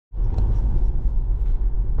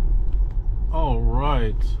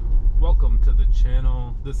Alright, welcome to the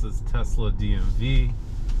channel. This is Tesla DMV.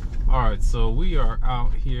 Alright, so we are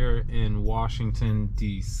out here in Washington,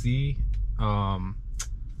 DC.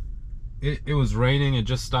 It was raining, it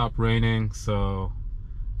just stopped raining, so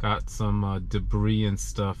got some debris and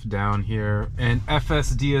stuff down here. And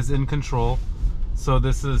FSD is in control. So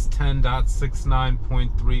this is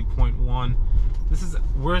 10.69.3.1.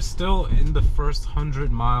 We're still in the first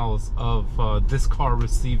 100 miles of this car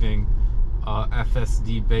receiving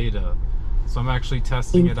FSDBETA. So I'm actually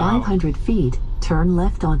testing it out. In 500 feet, turn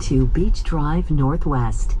left onto Beach Drive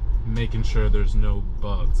Northwest. Making sure there's no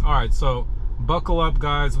bugs. Alright, so buckle up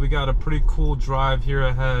guys. We got a pretty cool drive here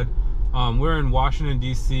ahead. We're in Washington,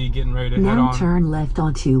 DC, getting ready to head on. Now turn left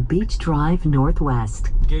onto Beach Drive Northwest.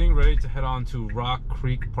 Getting ready to head on to Rock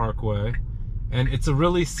Creek Parkway. And it's a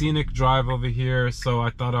really scenic drive over here, so I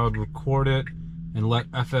thought I would record it and let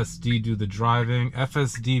FSD do the driving.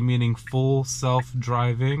 FSD meaning full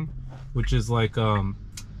self-driving, which is like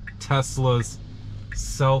Tesla's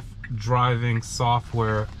self-driving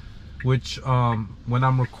software, which when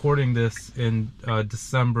I'm recording this in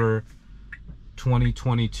December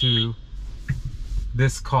 2022,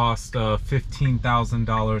 this cost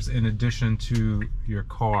 $15,000 in addition to your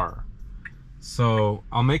car. So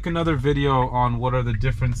I'll make another video on what are the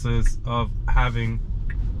differences of having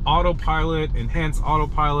autopilot, enhanced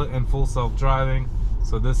autopilot, and full self-driving.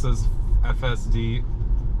 So this is FSD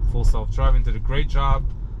full self-driving. Did a great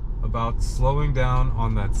job about slowing down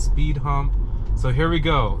on that speed hump. So here we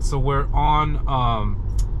go. So we're on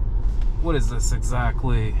what is this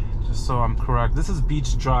exactly, just so I'm correct? This is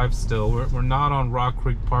Beach Drive still. We're not on Rock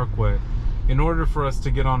Creek Parkway. In order for us to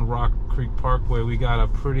get on Rock Creek Parkway, we got a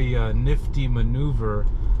pretty nifty maneuver.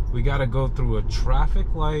 We got to go through a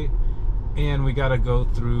traffic light and we got to go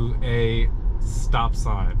through a stop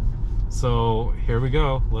sign. So here we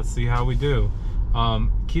go. Let's see how we do.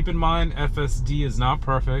 Keep in mind, FSD is not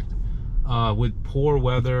perfect. With poor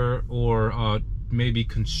weather or maybe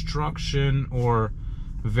construction or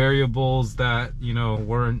variables that, you know,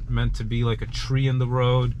 weren't meant to be, like a tree in the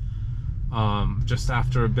road just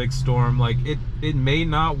after a big storm, like it may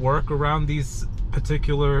not work around these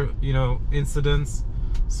particular, you know, incidents.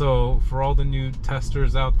 So for all the new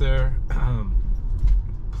testers out there,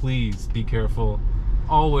 please be careful,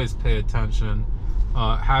 always pay attention,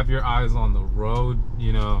 have your eyes on the road,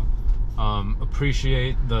 you know,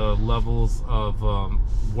 appreciate the levels of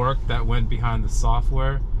work that went behind the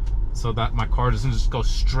software, so that my car doesn't just go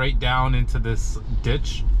straight down into this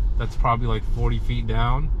ditch that's probably like 40 feet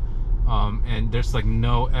down. And there's like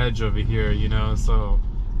no edge over here, you know. So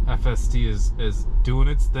FSD is doing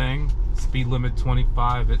its thing. Speed limit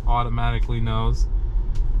 25, it automatically knows.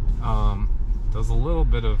 Does a little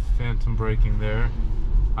bit of phantom braking there.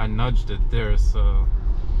 I nudged it there, so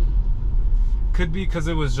could be because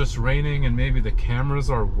it was just raining and maybe the cameras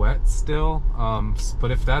are wet still.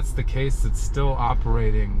 But if that's the case, it's still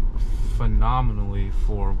operating phenomenally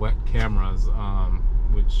for wet cameras,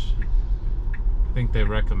 which I think they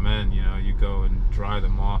recommend, you know, you go and dry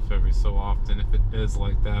them off every so often if it is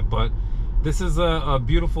like that. But this is a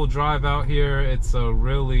beautiful drive out here. It's a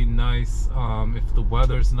really nice, if the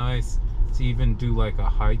weather's nice, to even do like a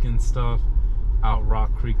hike and stuff out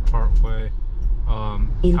Rock Creek Parkway.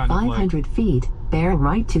 In 500 feet, bear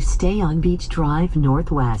right to stay on Beach Drive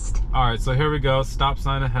Northwest. Alright, so here we go. Stop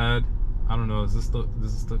sign ahead. I don't know, this is the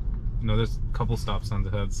you know, there's a couple stop signs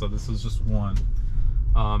ahead, so this is just one.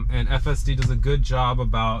 And FSD does a good job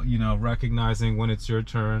about, you know, recognizing when it's your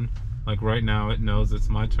turn. Like right now, it knows it's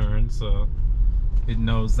my turn, so it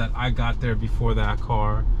knows that I got there before that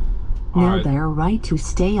car. Now bear right to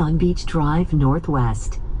stay on Beach Drive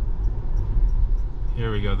Northwest.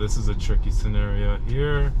 Here we go. This is a tricky scenario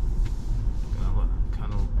here. Gonna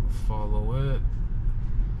kind of follow it.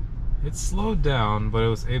 It slowed down, but it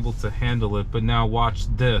was able to handle it. But now watch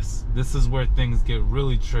this. This is where things get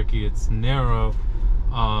really tricky. It's narrow.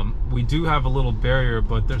 We do have a little barrier,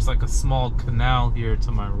 but there's like a small canal here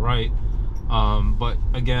to my right. But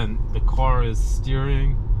again, the car is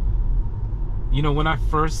steering. You know, when I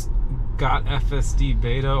first got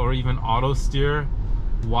FSDBETA or even auto steer,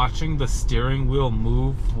 watching the steering wheel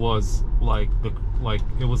move was like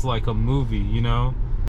it was like a movie, you know.